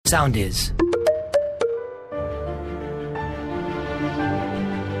Sound is.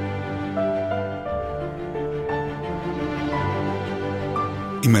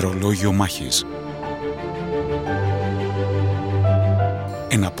 Ημερολόγιο μάχης.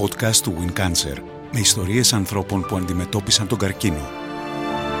 Ένα podcast του Cancer με ιστορίες ανθρώπων που αντιμετώπισαν τον καρκίνο.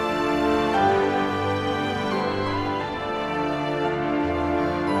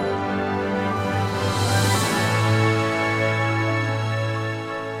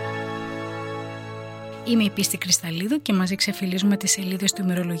 Είμαι η Πίστη Κρυσταλλίδου και μαζί ξεφυλίζουμε τις σελίδες του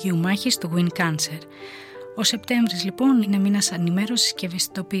ημερολογίου μάχης του Cancer. Ο Σεπτέμβρης λοιπόν είναι μήνας ενημέρωσης και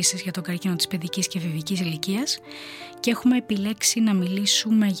ευαισθητοποίησης για τον καρκίνο της παιδικής και εφηβικής ηλικίας και έχουμε επιλέξει να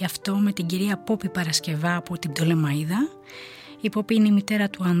μιλήσουμε γι' αυτό με την κυρία Πόπη Παρασκευά από την Πτολεμαΐδα. Η Πόπη είναι η μητέρα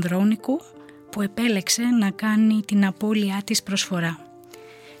του Ανδρόνικου που επέλεξε να κάνει την απώλειά της προσφορά.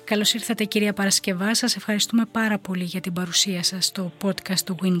 Καλώς ήρθατε κυρία Παρασκευά, σας ευχαριστούμε πάρα πολύ για την παρουσία σας στο podcast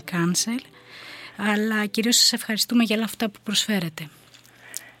του Cancer, αλλά κυρίως σας ευχαριστούμε για όλα αυτά που προσφέρετε.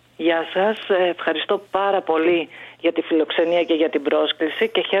 Γεια σας, ευχαριστώ πάρα πολύ για τη φιλοξενία και για την πρόσκληση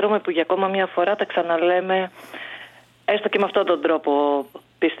και χαίρομαι που για ακόμα μια φορά τα ξαναλέμε έστω και με αυτόν τον τρόπο,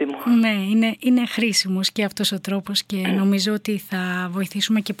 πίστη μου. Ναι, είναι χρήσιμος και αυτός ο τρόπος και νομίζω ότι θα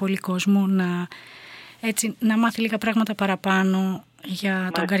βοηθήσουμε και πολύ κόσμο να μάθει λίγα πράγματα παραπάνω για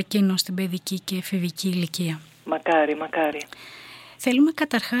τον καρκίνο στην παιδική και εφηβική ηλικία. Μακάρι, μακάρι. Θέλουμε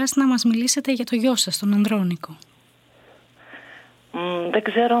καταρχάς να μας μιλήσετε για το γιο σας, τον Ανδρόνικο. Δεν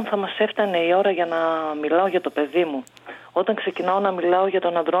ξέρω αν θα μας έφτανε η ώρα για να μιλάω για το παιδί μου. Όταν ξεκινάω να μιλάω για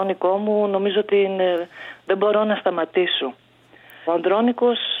τον Ανδρόνικο μου, νομίζω ότι δεν μπορώ να σταματήσω. Ο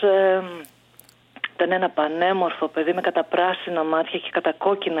Ανδρόνικος ήταν ένα πανέμορφο παιδί με καταπράσινα μάτια και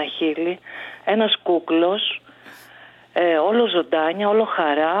κατακόκκινα χείλη. Ένας κούκλος, όλο ζωντάνια, όλο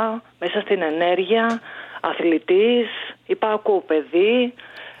χαρά, μέσα στην ενέργεια, αθλητής, υπάκουο παιδί,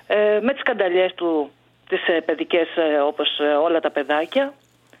 με τις κανταλιές του τις παιδικές όπως όλα τα παιδάκια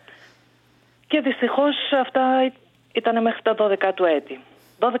και δυστυχώς αυτά ήταν μέχρι τα 12 του έτη.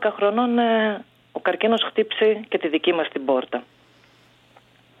 12 χρονών ο καρκίνος χτύψε και τη δική μας την πόρτα.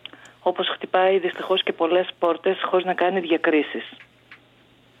 Όπως χτυπάει δυστυχώς και πολλές πόρτες χωρίς να κάνει διακρίσεις.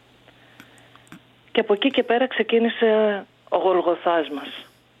 Και από εκεί και πέρα ξεκίνησε ο Γολγοθάς μας.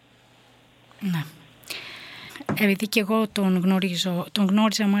 Ναι. Επειδή και εγώ τον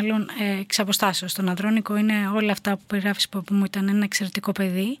γνώριζα μάλλον εξ αποστάσεως. Τον Ανδρόνικο είναι όλα αυτά που περιγράφεις που μου ήταν ένα εξαιρετικό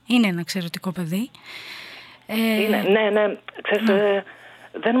παιδί. Είναι ένα εξαιρετικό παιδί. Ναι. Ξέρεις,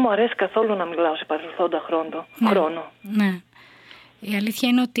 δεν μου αρέσει καθόλου να μιλάω σε παρελθόντα χρόνο. Ναι. Η αλήθεια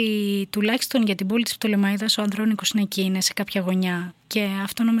είναι ότι τουλάχιστον για την πόλη της Πτολεμαΐδας ο Ανδρόνικος είναι εκεί, είναι σε κάποια γωνιά. Και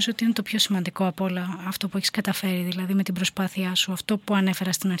αυτό νομίζω ότι είναι το πιο σημαντικό από όλα, αυτό που έχεις καταφέρει, δηλαδή με την προσπάθειά σου, αυτό που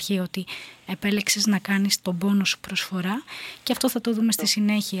ανέφερα στην αρχή, ότι επέλεξες να κάνεις τον πόνο σου προσφορά. Και αυτό θα το δούμε στη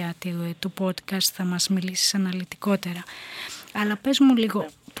συνέχεια του podcast, θα μας μιλήσεις αναλυτικότερα. Αλλά πες μου λίγο,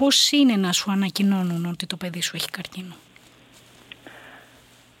 πώς είναι να σου ανακοινώνουν ότι το παιδί σου έχει καρκίνο?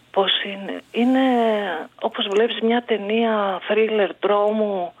 Πώς είναι? Είναι όπως βλέπεις μια ταινία thriller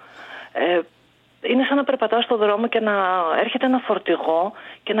τρόμου. Είναι σαν να περπατάς στον δρόμο και να έρχεται ένα φορτηγό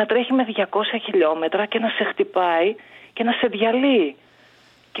και να τρέχει με 200 χιλιόμετρα και να σε χτυπάει και να σε διαλύει.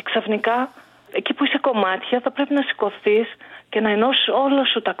 Και ξαφνικά εκεί που είσαι κομμάτια θα πρέπει να σηκωθείς και να ενώσεις όλα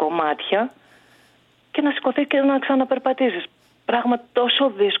σου τα κομμάτια και να σηκωθείς και να ξαναπερπατήσεις. Πράγμα τόσο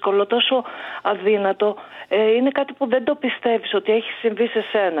δύσκολο, τόσο αδύνατο. Είναι κάτι που δεν το πιστεύεις ότι έχει συμβεί σε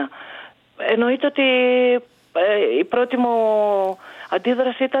σένα. Εννοείται ότι η πρώτη μου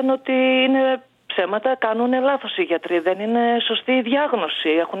αντίδραση ήταν ότι είναι ψέματα, κάνουν λάθος οι γιατροί, δεν είναι σωστή η διάγνωση.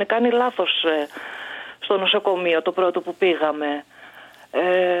 Έχουν κάνει λάθος στο νοσοκομείο το πρώτο που πήγαμε.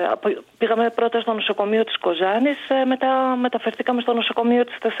 Πήγαμε πρώτα στο νοσοκομείο της Κοζάνης, μετά μεταφερθήκαμε στο νοσοκομείο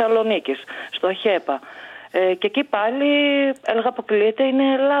της Θεσσαλονίκης, στο ΑΧΕΠΑ. Και εκεί πάλι έλεγα αποκλείεται,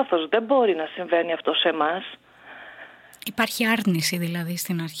 είναι λάθος. Δεν μπορεί να συμβαίνει αυτό σε εμάς. Υπάρχει άρνηση δηλαδή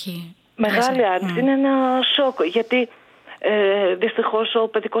στην αρχή. Μεγάλη άρνηση. Είναι ένα σοκ. Γιατί δυστυχώς ο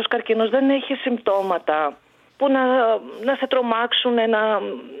παιδικός καρκίνος δεν έχει συμπτώματα που να σε τρομάξουν,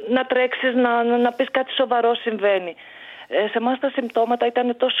 να τρέξεις, να πεις κάτι σοβαρό συμβαίνει. Σε εμάς τα συμπτώματα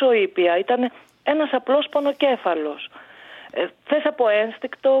ήταν τόσο ήπια. Ήταν ένας απλός πονοκέφαλος. Θες από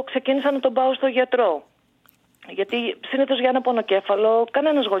ένστικτο ξεκίνησα να τον πάω στο γιατρό. Γιατί συνήθως για ένα πονοκέφαλο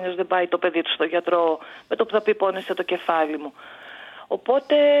κανένας γονιός δεν πάει το παιδί του στο γιατρό με το που θα πει πόνεσε το κεφάλι μου.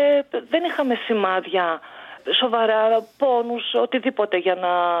 Οπότε δεν είχαμε σημάδια σοβαρά, πόνους, οτιδήποτε για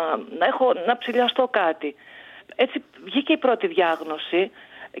να ψηλιαστώ κάτι. Έτσι βγήκε η πρώτη διάγνωση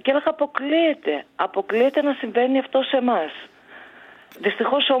και έλεγα αποκλείεται να συμβαίνει αυτό σε εμάς.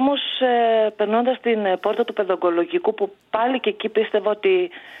 Δυστυχώς όμως, περνώντας την πόρτα του παιδογκολογικού, που πάλι και εκεί πίστευα ότι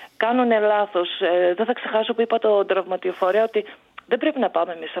κάνουνε λάθος, δεν θα ξεχάσω που είπα τον τραυματιοφορέα ότι δεν πρέπει να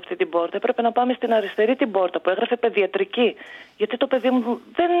πάμε εμείς σε αυτή την πόρτα, πρέπει να πάμε στην αριστερή την πόρτα που έγραφε παιδιατρική, γιατί το παιδί μου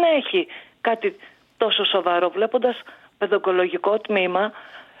δεν έχει κάτι τόσο σοβαρό. Βλέποντας παιδογκολογικό τμήμα,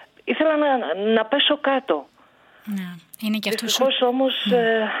 ήθελα να πέσω κάτω. Ναι, είναι και αυτό. Δυστυχώς όμως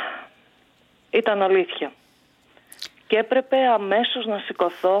ήταν αλήθεια. Και έπρεπε αμέσως να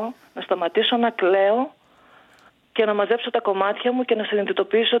σηκωθώ, να σταματήσω να κλαίω και να μαζέψω τα κομμάτια μου και να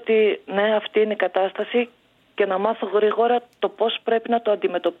συνειδητοποιήσω ότι ναι, αυτή είναι η κατάσταση και να μάθω γρήγορα το πώς πρέπει να το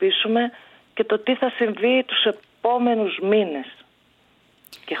αντιμετωπίσουμε και το τι θα συμβεί τους επόμενους μήνες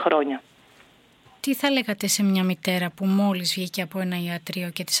και χρόνια. Τι θα λέγατε σε μια μητέρα που μόλις βγήκε από ένα ιατρείο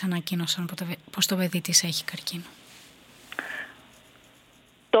και της ανακοίνωσαν πως το παιδί της έχει καρκίνο?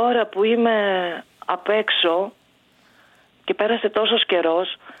 Τώρα που είμαι απ' έξω και πέρασε τόσος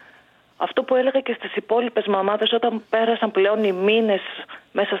καιρός, αυτό που έλεγα και στις υπόλοιπες μαμάδες όταν πέρασαν πλέον οι μήνες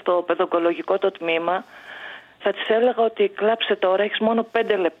μέσα στο παιδογκολογικό το τμήμα, θα της έλεγα ότι κλάψε τώρα, έχεις μόνο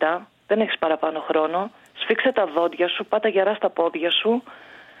 5 λεπτά, δεν έχεις παραπάνω χρόνο, σφίξε τα δόντια σου, πάτα γερά στα πόδια σου,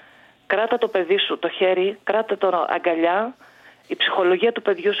 κράτα το παιδί σου το χέρι, κράτα το αγκαλιά, η ψυχολογία του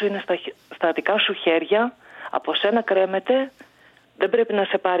παιδιού σου είναι στα δικά σου χέρια, από σένα κρέμεται, δεν πρέπει να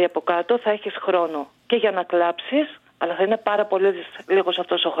σε πάρει από κάτω, θα έχεις χρόνο και για να κλάψεις, αλλά θα είναι πάρα πολύ λίγος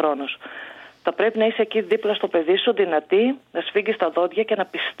αυτός ο χρόνος. Θα πρέπει να είσαι εκεί δίπλα στο παιδί σου, δυνατή, να σφίγγεις τα δόντια και να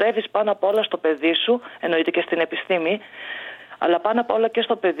πιστεύεις πάνω απ' όλα στο παιδί σου, εννοείται και στην επιστήμη, αλλά πάνω απ' όλα και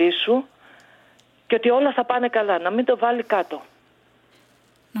στο παιδί σου και ότι όλα θα πάνε καλά, να μην το βάλει κάτω.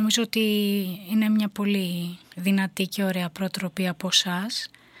 Νομίζω ότι είναι μια πολύ δυνατή και ωραία προτροπή από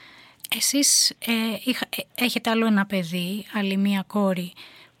εσάς. Εσείς έχετε άλλο ένα παιδί, άλλη μία κόρη.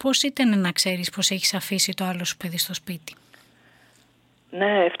 Πώς ήταν να ξέρεις πως έχεις αφήσει το άλλο σου παιδί στο σπίτι?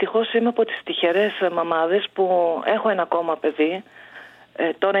 Ναι, ευτυχώς είμαι από τις τυχερές μαμάδες που έχω ένα ακόμα παιδί.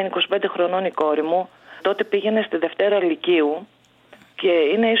 Τώρα είναι 25 χρονών η κόρη μου. Τότε πήγαινε στη Δευτέρα Λυκείου και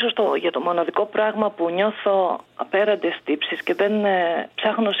είναι ίσως για το μοναδικό πράγμα που νιώθω απέραντες τύψεις και δεν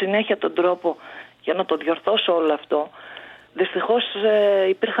ψάχνω συνέχεια τον τρόπο για να το διορθώσω όλο αυτό. Δυστυχώς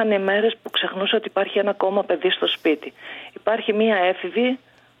υπήρχαν ημέρες που ξεχνούσα ότι υπάρχει ένα ακόμα παιδί στο σπίτι. Υπάρχει μία έφηβη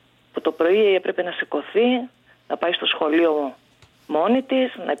που το πρωί έπρεπε να σηκωθεί, να πάει στο σχολείο μόνη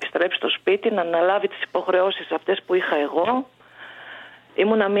της, να επιστρέψει στο σπίτι, να αναλάβει τις υποχρεώσεις αυτές που είχα εγώ.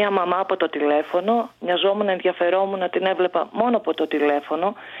 Ήμουνα μία μαμά από το τηλέφωνο, μοιαζόμουν, ενδιαφερόμουν να την έβλεπα μόνο από το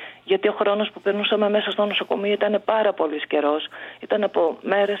τηλέφωνο, γιατί ο χρόνος που περνούσαμε μέσα στο νοσοκομείο ήταν πάρα πολύ καιρός. Ήταν από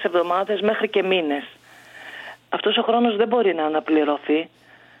μέρες, εβδομάδες μέχρι και μήνες. Αυτός ο χρόνος δεν μπορεί να αναπληρωθεί.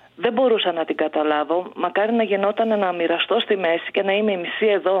 Δεν μπορούσα να την καταλάβω. Μακάρι να γινόταν να μοιραστώ στη μέση και να είμαι η μισή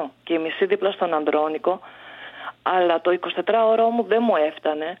εδώ και η μισή δίπλα στον Ανδρόνικο. Αλλά το 24ωρο μου δεν μου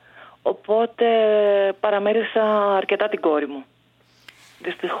έφτανε. Οπότε παραμέρισα αρκετά την κόρη μου.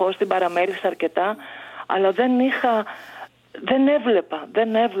 Δυστυχώς την παραμέρισα αρκετά. Αλλά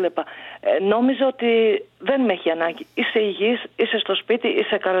δεν έβλεπα. Νόμιζα ότι δεν με έχει ανάγκη. Είσαι υγιής, είσαι στο σπίτι,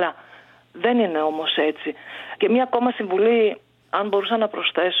 είσαι καλά. Δεν είναι όμως έτσι. Και μία ακόμα συμβουλή, αν μπορούσα να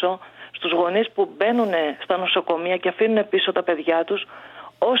προσθέσω, στους γονείς που μπαίνουν στα νοσοκομεία και αφήνουν πίσω τα παιδιά τους,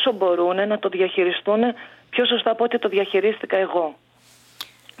 όσο μπορούν να το διαχειριστούν πιο σωστά από ό,τι το διαχειρίστηκα εγώ.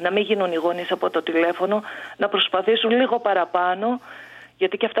 Να μην γίνουν οι γονείς από το τηλέφωνο, να προσπαθήσουν λίγο παραπάνω,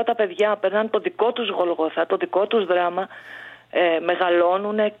 γιατί και αυτά τα παιδιά περνάνε το δικό τους γολγοθά, το δικό τους δράμα,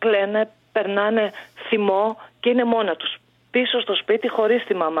 μεγαλώνουν, κλαίνε, περνάνε θυμό και είναι μόνα τους. Πίσω στο σπίτι χωρίς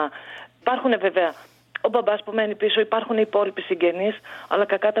τη μαμά. Υπάρχουν βέβαια ο μπαμπάς που μένει πίσω, υπάρχουν οι υπόλοιποι συγγενείς, αλλά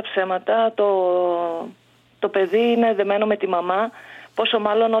κακά τα ψέματα το παιδί είναι δεμένο με τη μαμά, πόσο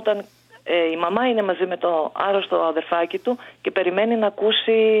μάλλον όταν η μαμά είναι μαζί με το άρρωστο αδερφάκι του και περιμένει να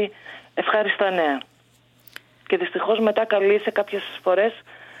ακούσει ευχάριστα νέα. Και δυστυχώς μετά καλεί σε κάποιες φορές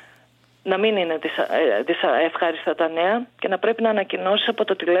να μην είναι ευχάριστα τα νέα και να πρέπει να ανακοινώσει από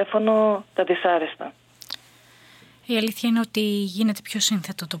το τηλέφωνο τα δυσάρεστα. Η αλήθεια είναι ότι γίνεται πιο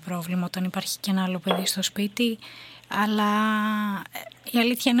σύνθετο το πρόβλημα όταν υπάρχει και ένα άλλο παιδί στο σπίτι, αλλά η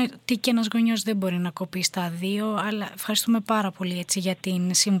αλήθεια είναι ότι και ένας γονιός δεν μπορεί να κοπεί στα δύο, αλλά ευχαριστούμε πάρα πολύ έτσι για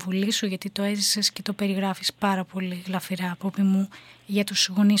την συμβουλή σου, γιατί το έζησες και το περιγράφεις πάρα πολύ γλαφυρά, Πόπη μου, για τους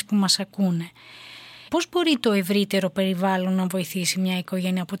γονείς που μας ακούνε. Πώς μπορεί το ευρύτερο περιβάλλον να βοηθήσει μια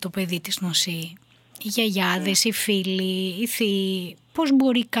οικογένεια από το παιδί της νοσεί? Οι γιαγιάδες, οι φίλοι, οι θείοι, πώς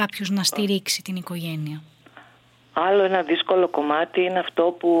μπορεί κάποιος να στηρίξει την οικογένεια? Άλλο ένα δύσκολο κομμάτι είναι αυτό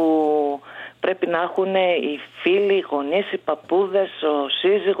που πρέπει να έχουν οι φίλοι, οι γονείς, οι παππούδες, ο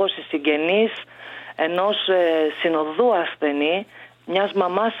σύζυγος, οι συγγενείς ενός συνοδού ασθενή, μιας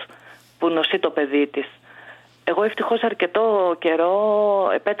μαμάς που νοσεί το παιδί της. Εγώ ευτυχώς αρκετό καιρό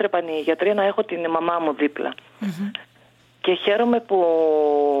επέτρεπαν οι γιατροί να έχω την μαμά μου δίπλα. Και χαίρομαι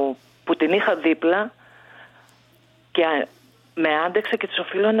που την είχα δίπλα και με άντεξε και της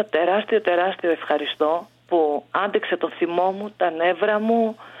οφείλω ένα τεράστιο ευχαριστώ που άντεξε το θυμό μου, τα νεύρα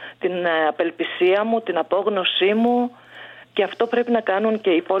μου, την απελπισία μου, την απόγνωσή μου, και αυτό πρέπει να κάνουν και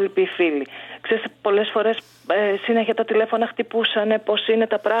οι υπόλοιποι φίλοι. Ξέρεις, πολλές φορές συνέχεια τα τηλέφωνα χτυπούσανε, πώς είναι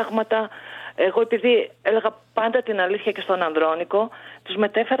τα πράγματα. Εγώ επειδή έλεγα πάντα την αλήθεια και στον Ανδρόνικο, τους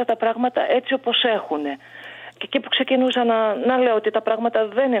μετέφερα τα πράγματα έτσι όπως έχουν. Και εκεί που ξεκινούσα να λέω ότι τα πράγματα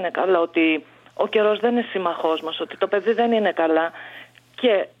δεν είναι καλά, ότι ο καιρός δεν είναι σύμμαχός μας, ότι το παιδί δεν είναι καλά,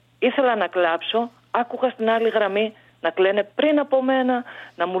 και ήθελα να κλάψω, άκουγα στην άλλη γραμμή να κλαίνε πριν από μένα,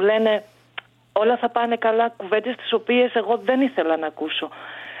 να μου λένε όλα θα πάνε καλά, κουβέντες τις οποίες εγώ δεν ήθελα να ακούσω.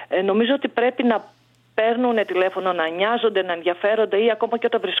 Νομίζω ότι πρέπει να παίρνουν τηλέφωνο, να νοιάζονται, να ενδιαφέρονται, ή ακόμα και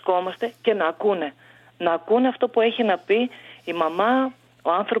όταν βρισκόμαστε, και να ακούνε. Να ακούνε αυτό που έχει να πει η μαμά,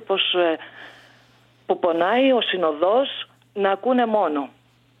 ο άνθρωπος που πονάει, ο συνοδός, να ακούνε μόνο.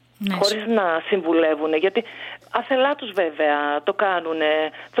 Ναι. Χωρίς να συμβουλεύουν, γιατί αθελά τους βέβαια το κάνουν,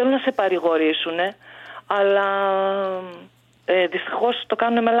 θέλουν να σε παρηγορήσουν, αλλά δυστυχώς το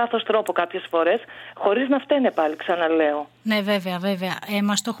κάνουν με λάθος τρόπο κάποιες φορές, χωρίς να φταίνε πάλι, ξαναλέω. Ναι, βέβαια.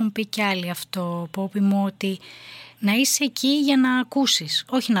 Μας το έχουν πει κι άλλοι αυτό, Πόπη μου, ότι να είσαι εκεί για να ακούσεις,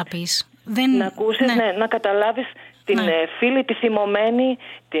 όχι να πεις. Να ακούσεις, ναι, να καταλάβεις την φίλη τη θυμωμένη,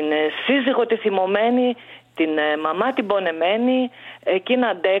 την σύζυγο τη θυμωμένη, την μαμά την πονεμένη, εκεί να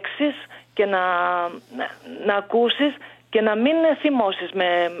αντέξεις και να ακούσεις και να μην θυμώσεις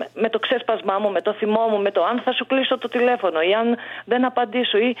με το ξέσπασμά μου, με το θυμό μου, με το αν θα σου κλείσω το τηλέφωνο ή αν δεν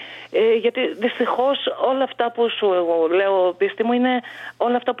απαντήσω, γιατί δυστυχώς όλα αυτά που σου λέω, πίστη μου, είναι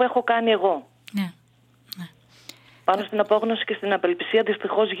όλα αυτά που έχω κάνει εγώ. Ναι. Πάνω στην απόγνωση και στην απελπισία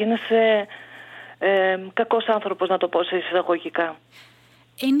δυστυχώς γίνεσαι κακός άνθρωπος, να το πω σε εισαγωγικά.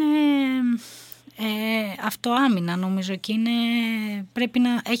 Είναι αυτοάμυνα νομίζω, και πρέπει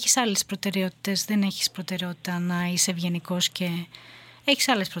να έχεις άλλες προτεραιότητες. Δεν έχεις προτεραιότητα να είσαι ευγενικός και έχεις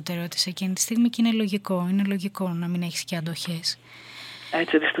άλλες προτεραιότητες εκείνη τη στιγμή, και είναι λογικό να μην έχεις και αντοχές.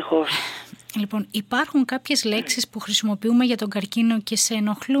 Έτσι, δυστυχώς. Λοιπόν, υπάρχουν κάποιες λέξεις που χρησιμοποιούμε για τον καρκίνο και σε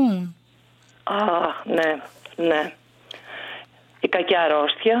ενοχλούν? Ναι. Η κακιά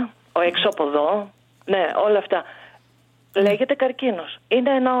αρρώστια, ο έξω από εδώ, ναι, όλα αυτά. Λέγεται καρκίνος. Είναι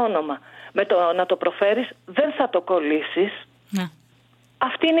ένα όνομα. Με το να το προφέρεις δεν θα το κολλήσεις. Ναι.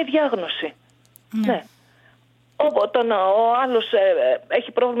 Αυτή είναι η διάγνωση. Ναι. Όταν ο άλλος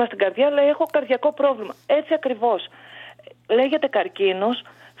έχει πρόβλημα στην καρδιά, λέει έχω καρδιακό πρόβλημα. Έτσι ακριβώς. Λέγεται καρκίνος,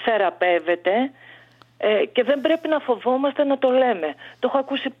 θεραπεύεται και δεν πρέπει να φοβόμαστε να το λέμε. Το έχω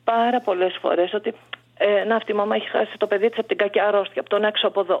ακούσει πάρα πολλές φορές ότι αυτή η μαμά έχει χάσει το παιδί της από την κακιά αρρώστια, από τον έξω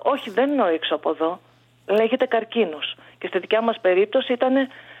από εδώ. Όχι, δεν είναι ο έξω από εδώ. Λέγεται καρκίνος. Και στη δικιά μας περίπτωση ήταν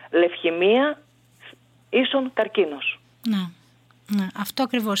λευχημία ίσον καρκίνος. Ναι, αυτό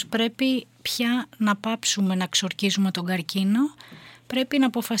ακριβώς. Πρέπει πια να πάψουμε να ξορκίζουμε τον καρκίνο. Πρέπει να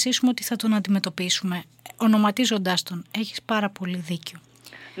αποφασίσουμε ότι θα τον αντιμετωπίσουμε, ονοματίζοντάς τον. Έχεις πάρα πολύ δίκιο.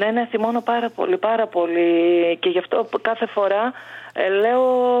 Ναι, θυμώνω πάρα πολύ και γι' αυτό κάθε φορά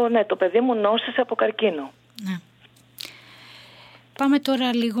λέω ναι, το παιδί μου νόσησε από καρκίνο. Ναι. Πάμε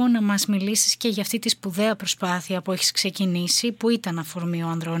τώρα λίγο να μας μιλήσεις και για αυτή τη σπουδαία προσπάθεια που έχεις ξεκινήσει, που ήταν αφορμή ο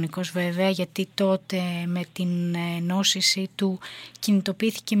Ανδρόνικος βέβαια, γιατί τότε με την νόσηση του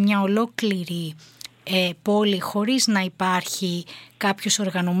κινητοποιήθηκε μια ολόκληρη πόλη χωρίς να υπάρχει κάποιος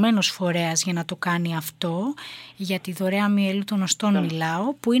οργανωμένος φορέας για να το κάνει αυτό. Για τη δωρεά μυελού των οστών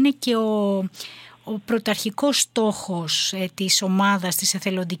μιλάω, που είναι και ο πρωταρχικός στόχος της ομάδας της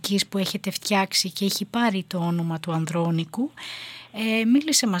εθελοντικής που έχετε φτιάξει και έχει πάρει το όνομα του Ανδρόνικου.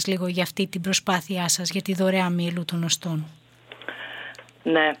 Μίλησε μας λίγο για αυτή την προσπάθειά σας για τη δωρεά μυελού των οστών.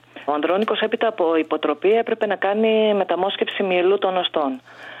 Ναι, ο Ανδρόνικος έπειτα από υποτροπή έπρεπε να κάνει μεταμόσχευση μυελού των οστών.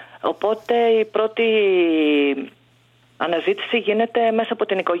 Οπότε η πρώτη αναζήτηση γίνεται μέσα από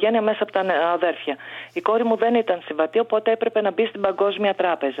την οικογένεια, μέσα από τα αδέρφια. Η κόρη μου δεν ήταν συμβατή, οπότε έπρεπε να μπει στην Παγκόσμια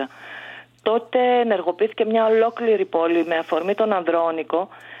Τράπεζα. Τότε ενεργοποιήθηκε μια ολόκληρη πόλη με αφορμή τον Ανδρόνικο,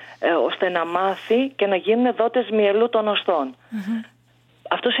 ώστε να μάθει και να γίνουν δότες μυελού των οστών.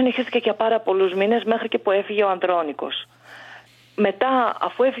 Αυτό συνεχίστηκε για πάρα πολλούς μήνες μέχρι και που έφυγε ο Ανδρόνικος. Μετά,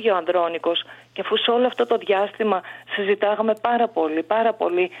 αφού έφυγε ο Ανδρόνικος και αφού σε όλο αυτό το διάστημα συζητάγαμε πάρα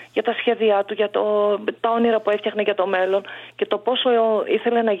πολύ για τα σχέδιά του, για τα όνειρα που έφτιαχνε για το μέλλον και το πόσο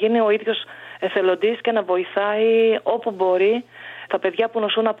ήθελε να γίνει ο ίδιος εθελοντής και να βοηθάει όπου μπορεί τα παιδιά που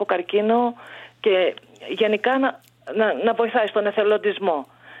νοσούν από καρκίνο και γενικά να βοηθάει στον εθελοντισμό.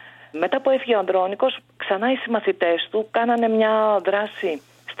 Μετά που έφυγε ο Ανδρόνικος, ξανά οι συμμαθητές του κάνανε μια δράση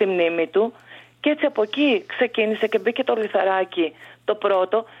στη μνήμη του Και έτσι από εκεί ξεκίνησε και μπήκε το λιθαράκι το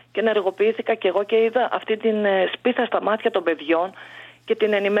πρώτο και ενεργοποιήθηκα κι εγώ και είδα αυτή την σπίθα στα μάτια των παιδιών και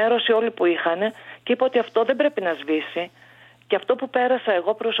την ενημέρωση όλοι που είχαν και είπα ότι αυτό δεν πρέπει να σβήσει. Και αυτό που πέρασα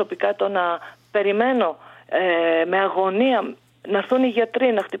εγώ προσωπικά, το να περιμένω με αγωνία να έρθουν οι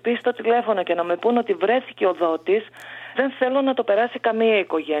γιατροί, να χτυπήσει το τηλέφωνο και να με πούν ότι βρέθηκε ο δότης, δεν θέλω να το περάσει καμία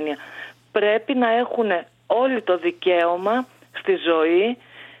οικογένεια. Πρέπει να έχουν όλοι το δικαίωμα στη ζωή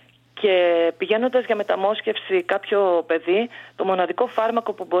και πηγαίνοντας για μεταμόσχευση κάποιο παιδί, το μοναδικό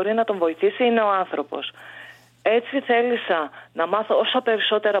φάρμακο που μπορεί να τον βοηθήσει είναι ο άνθρωπος. Έτσι θέλησα να μάθω όσο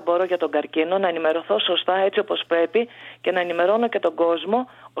περισσότερα μπορώ για τον καρκίνο, να ενημερωθώ σωστά έτσι όπως πρέπει και να ενημερώνω και τον κόσμο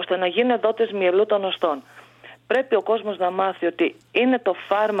ώστε να γίνουν δότες μυελού των οστών. Πρέπει ο κόσμος να μάθει ότι είναι το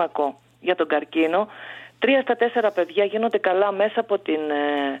φάρμακο για τον καρκίνο. 3 στα 4 παιδιά γίνονται καλά μέσα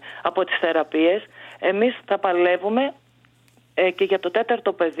από τις θεραπείες. Εμείς θα παλεύουμε και για το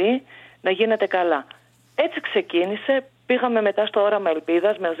 4ο παιδί να γίνεται καλά. Έτσι ξεκίνησε, πήγαμε μετά στο όραμα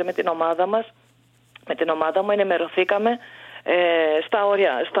ελπίδας μαζί με την ομάδα μας. Με την ομάδα μου ενημερωθήκαμε στα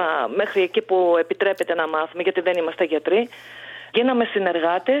όρια, μέχρι εκεί που επιτρέπεται να μάθουμε, γιατί δεν είμαστε γιατροί. Γίναμε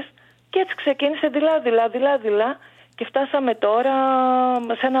συνεργάτες και έτσι ξεκίνησε δειλά και φτάσαμε τώρα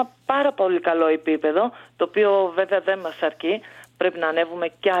σε ένα πάρα πολύ καλό επίπεδο, το οποίο βέβαια δεν μας αρκεί. Πρέπει να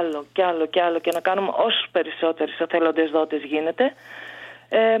ανέβουμε κι άλλο και να κάνουμε όσους περισσότερες εθελοντές δότες γίνεται,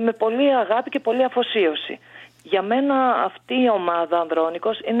 με πολύ αγάπη και πολύ αφοσίωση. Για μένα αυτή η ομάδα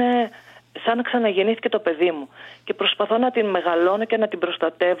Ανδρόνικος είναι σαν να ξαναγεννήθηκε το παιδί μου και προσπαθώ να την μεγαλώνω και να την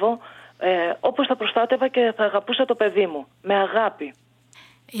προστατεύω όπως θα προστάτευα και θα αγαπούσα το παιδί μου, με αγάπη.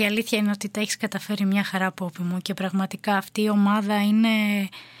 Η αλήθεια είναι ότι τα έχεις καταφέρει μια χαρά, Πόπη μου, και πραγματικά αυτή η ομάδα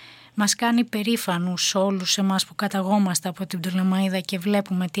μας κάνει περήφανους όλους εμάς που καταγόμαστε από την Πτολεμαΐδα και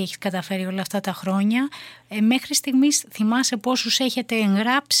βλέπουμε τι έχεις καταφέρει όλα αυτά τα χρόνια. Μέχρι στιγμής θυμάσαι πόσους έχετε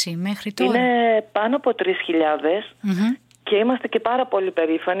εγγράψει μέχρι τώρα? Είναι πάνω από 3.000 και είμαστε και πάρα πολύ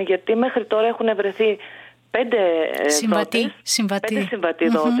περήφανοι γιατί μέχρι τώρα έχουν βρεθεί 5 συμβατοί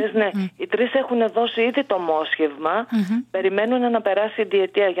δότες. Ναι. Οι 3 έχουν δώσει ήδη το μόσχευμα, περιμένουν να περάσει η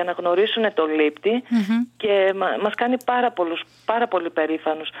διετία για να γνωρίσουν το λήπτη και μας κάνει πάρα πολύ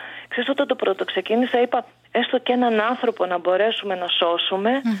περήφανους. Ξέρεις, όταν το πρώτο ξεκίνησα είπα έστω και έναν άνθρωπο να μπορέσουμε να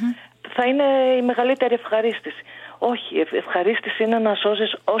σώσουμε θα είναι η μεγαλύτερη ευχαρίστηση. Όχι, η ευχαρίστηση είναι να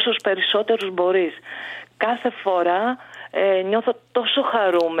σώσεις όσους περισσότερους μπορείς. Κάθε φορά νιώθω τόσο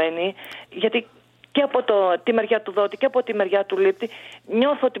χαρούμενη γιατί και από τη μεριά του δότη και από τη μεριά του λήπτη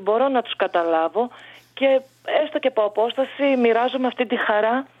νιώθω ότι μπορώ να τους καταλάβω και έστω και από απόσταση μοιράζομαι αυτή τη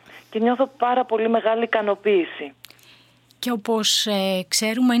χαρά και νιώθω πάρα πολύ μεγάλη ικανοποίηση. Και όπως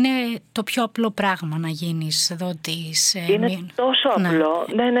ξέρουμε είναι το πιο απλό πράγμα να πάρα δότης. Είναι τόσο απλό.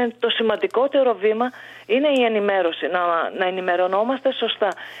 Ναι, το σημαντικότερο βήμα είναι η ενημέρωση, να ενημερωνόμαστε σωστά.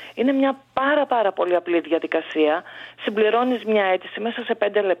 Είναι μια πάρα πολύ απλή διαδικασία. Συμπληρώνεις μια αίτηση μέσα σε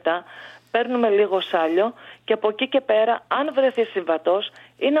 5 λεπτά. Παίρνουμε λίγο σάλιο και από εκεί και πέρα αν βρεθεί συμβατός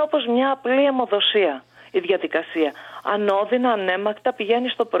είναι όπως μια απλή αιμοδοσία η διαδικασία. Ανώδυνα, ανέμακτα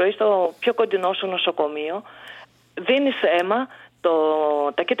πηγαίνεις το πρωί στο πιο κοντινό σου νοσοκομείο, δίνεις αίμα,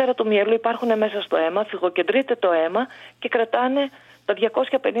 τα κύτταρα του μυελού υπάρχουν μέσα στο αίμα, φυγοκεντρείται το αίμα και κρατάνε τα 250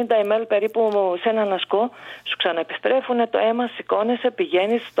 ml περίπου σε έναν ασκό, σου ξαναεπιστρέφουν το αίμα, σηκώνεσαι,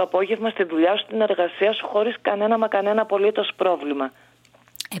 πηγαίνεις το απόγευμα στη δουλειά σου, στην εργασία σου χωρίς κανένα απολύτως πρόβλημα.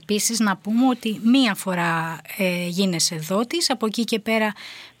 Επίσης να πούμε ότι μία φορά γίνεσαι δότης, από εκεί και πέρα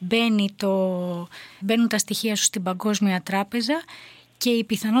μπαίνουν τα στοιχεία σου στην Παγκόσμια Τράπεζα και οι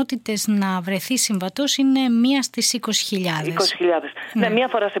πιθανότητες να βρεθεί συμβατός είναι 1 στις 20.000. 20.000. Ναι, μία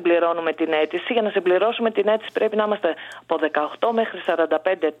φορά συμπληρώνουμε την αίτηση. Για να συμπληρώσουμε την αίτηση πρέπει να είμαστε από 18 μέχρι 45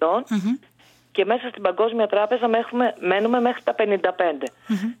 ετών και μέσα στην Παγκόσμια Τράπεζα μένουμε μέχρι τα 55.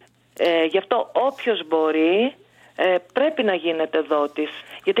 Γι' αυτό όποιος μπορεί πρέπει να γίνεται δότης.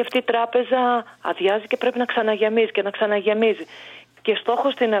 Γιατί αυτή η τράπεζα αδειάζει και πρέπει να ξαναγεμίζει και να ξαναγεμίζει. Και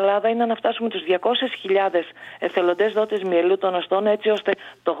στόχος στην Ελλάδα είναι να φτάσουμε τους 200.000 εθελοντές δότες μυελού των οστών, έτσι ώστε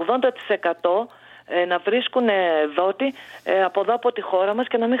το 80% να βρίσκουν δότη από εδώ από τη χώρα μας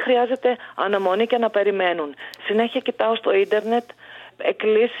και να μην χρειάζεται αναμονή και να περιμένουν. Συνέχεια κοιτάω στο ίντερνετ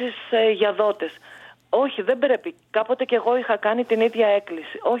εκκλήσεις για δότες. Όχι, δεν πρέπει. Κάποτε και εγώ είχα κάνει την ίδια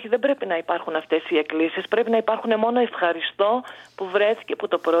έκκληση. Όχι, δεν πρέπει να υπάρχουν αυτές οι εκκλήσεις. Πρέπει να υπάρχουν μόνο ευχαριστώ που βρέθηκε, που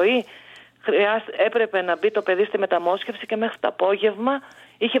το πρωί έπρεπε να μπει το παιδί στη μεταμόσχευση και μέχρι το απόγευμα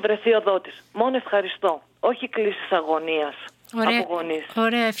είχε βρεθεί ο δότης. Μόνο ευχαριστώ. Όχι κλήσεις αγωνίας.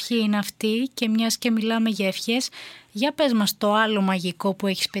 Ωραία ευχή είναι αυτή και μιας και μιλάμε για ευχές, για πες μας το άλλο μαγικό που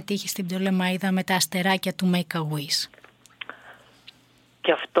έχεις πετύχει στην Πτολεμαΐδα με τα αστεράκια του Make a Wish.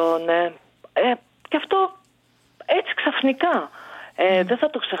 Και αυτό, ναι. Και αυτό έτσι ξαφνικά. Δεν θα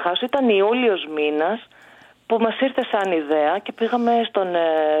το ξεχάσω, ήταν Ιούλιος μήνας που μας ήρθε σαν ιδέα και πήγαμε στον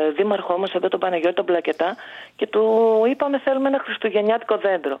δήμαρχό μας εδώ, τον Παναγιώτη τον Πλακετά, και του είπαμε θέλουμε ένα χριστουγεννιάτικο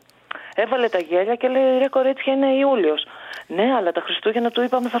δέντρο. Έβαλε τα γέλια και λέει ρε κορίτσια, είναι Ιούλιος. Ναι, αλλά τα Χριστούγεννα, του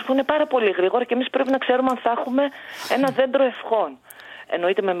είπαμε, θα έρθουν πάρα πολύ γρήγορα και εμείς πρέπει να ξέρουμε αν θα έχουμε ένα δέντρο ευχών.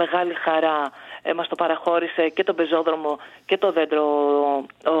 Εννοείται με μεγάλη χαρά μας το παραχώρησε και τον πεζόδρομο και το δέντρο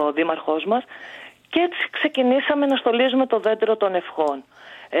ο δήμαρχός μας, και έτσι ξεκινήσαμε να στολίζουμε το δέντρο των ευχών.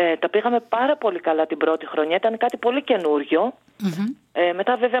 Τα πήγαμε πάρα πολύ καλά την πρώτη χρονιά, ήταν κάτι πολύ καινούριο.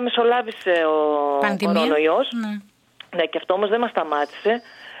 Μετά βέβαια μεσολάβησε ο κορονοϊός. Ναι, και αυτό όμως δεν μας σταμάτησε.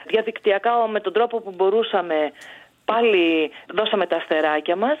 Διαδικτυακά με τον τρόπο που μπορούσαμε πάλι δώσαμε τα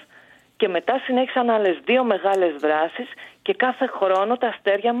αστεράκια μας, και μετά συνέχισαν άλλες 2 μεγάλες δράσεις και κάθε χρόνο τα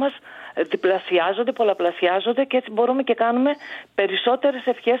αστέρια μας διπλασιάζονται, πολλαπλασιάζονται, και έτσι μπορούμε και κάνουμε περισσότερες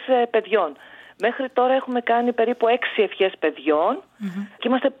ευχές παιδιών. Μέχρι τώρα έχουμε κάνει περίπου 6 ευχές παιδιών και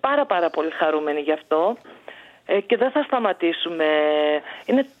είμαστε πάρα πολύ χαρούμενοι γι' αυτό, και δεν θα σταματήσουμε.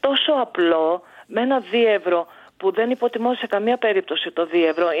 Είναι τόσο απλό, με ένα 2 ευρώ που δεν υποτιμώ σε καμία περίπτωση το 2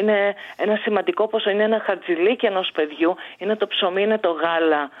 ευρώ. Είναι ένα σημαντικό ποσό, είναι ένα χαρτζηλίκι ενός παιδιού, είναι το ψωμί, είναι το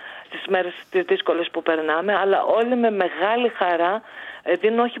γάλα στις μέρες τις δύσκολες που περνάμε, αλλά όλοι με μεγάλη χαρά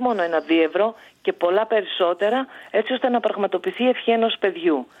δίνουν όχι μόνο ένα 2 ευρώ και πολλά περισσότερα, έτσι ώστε να πραγματοποιηθεί η ευχή ενός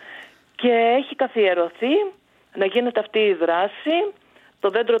παιδιού. Και έχει καθιερωθεί να γίνεται αυτή η δράση, το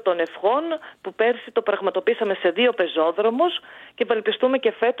δέντρο των ευχών, που πέρσι το πραγματοποιήσαμε σε 2 πεζόδρομους και ευελπιστούμε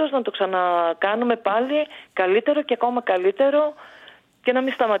και φέτος να το ξανακάνουμε πάλι καλύτερο και ακόμα καλύτερο, και να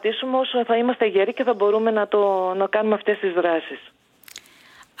μην σταματήσουμε όσο θα είμαστε γεροί και θα μπορούμε να κάνουμε αυτές τις δράσεις.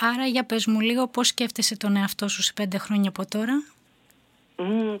 Άρα για πες μου λίγο, πώς σκέφτεσαι τον εαυτό σου σε 5 χρόνια από τώρα?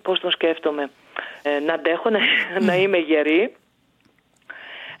 Πώς τον σκέφτομαι? Να αντέχω, να είμαι γερή,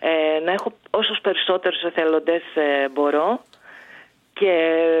 να έχω όσους περισσότερους εθελοντές μπορώ,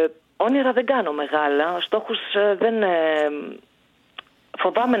 και όνειρα δεν κάνω μεγάλα, στόχους δεν...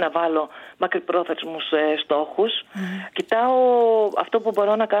 Φοβάμαι να βάλω μακρυπρόθεσμους στόχους. Κοιτάω αυτό που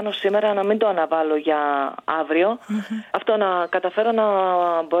μπορώ να κάνω σήμερα, να μην το αναβάλω για αύριο. Αυτό, να καταφέρω να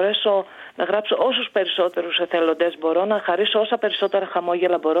μπορέσω να γράψω όσους περισσότερους εθελοντές μπορώ, να χαρίσω όσα περισσότερα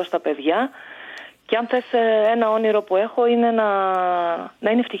χαμόγελα μπορώ στα παιδιά. Και αν θες, ένα όνειρο που έχω είναι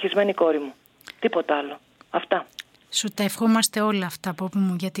να είναι ευτυχισμένη η κόρη μου. Τίποτα άλλο. Αυτά. Σου τα ευχόμαστε όλα αυτά, Πόπη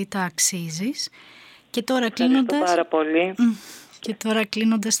μου, γιατί τα αξίζεις. Και τώρα κλείνοντας... πάρα πολύ. Και τώρα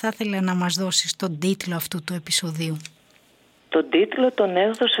κλείνοντας, θα ήθελα να μας δώσεις τον τίτλο αυτού του επεισοδίου. Τον τίτλο τον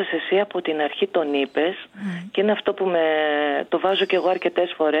έδωσες εσύ από την αρχή, τον είπες, και είναι αυτό που το βάζω κι εγώ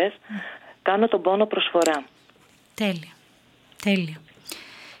αρκετές φορές. Κάνω τον πόνο προσφορά. Τέλεια.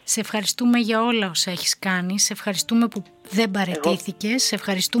 Σε ευχαριστούμε για όλα όσα έχεις κάνει, σε ευχαριστούμε που δεν παραιτήθηκες, σε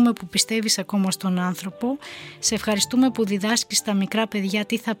ευχαριστούμε που πιστεύεις ακόμα στον άνθρωπο, σε ευχαριστούμε που διδάσκεις στα μικρά παιδιά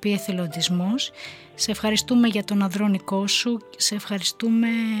τι θα πει εθελοντισμός, σε ευχαριστούμε για τον Ανδρόνικό σου, σε ευχαριστούμε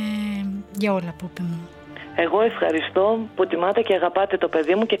για όλα, Πόπη μου. Εγώ ευχαριστώ που τιμάτε και αγαπάτε το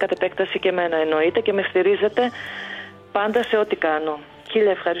παιδί μου και κατ' επέκταση και εμένα εννοείται, και με στηρίζετε πάντα σε ό,τι κάνω.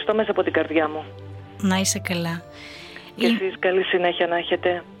 Χίλια ευχαριστώ μέσα από την καρδιά μου. Να είσαι καλά. Και εσείς καλή συνέχεια να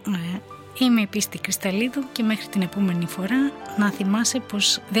έχετε. Είμαι η Πίστη Κρυσταλλίδου, και μέχρι την επόμενη φορά να θυμάσαι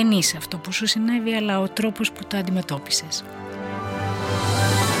πως δεν είσαι αυτό που σου συνέβη, αλλά ο τρόπος που το αντιμετώπισες.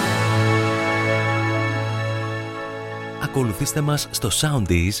 Ακολουθήστε μας στο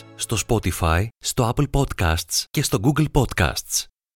Soundees, στο Spotify, στο Apple Podcasts και στο Google Podcasts.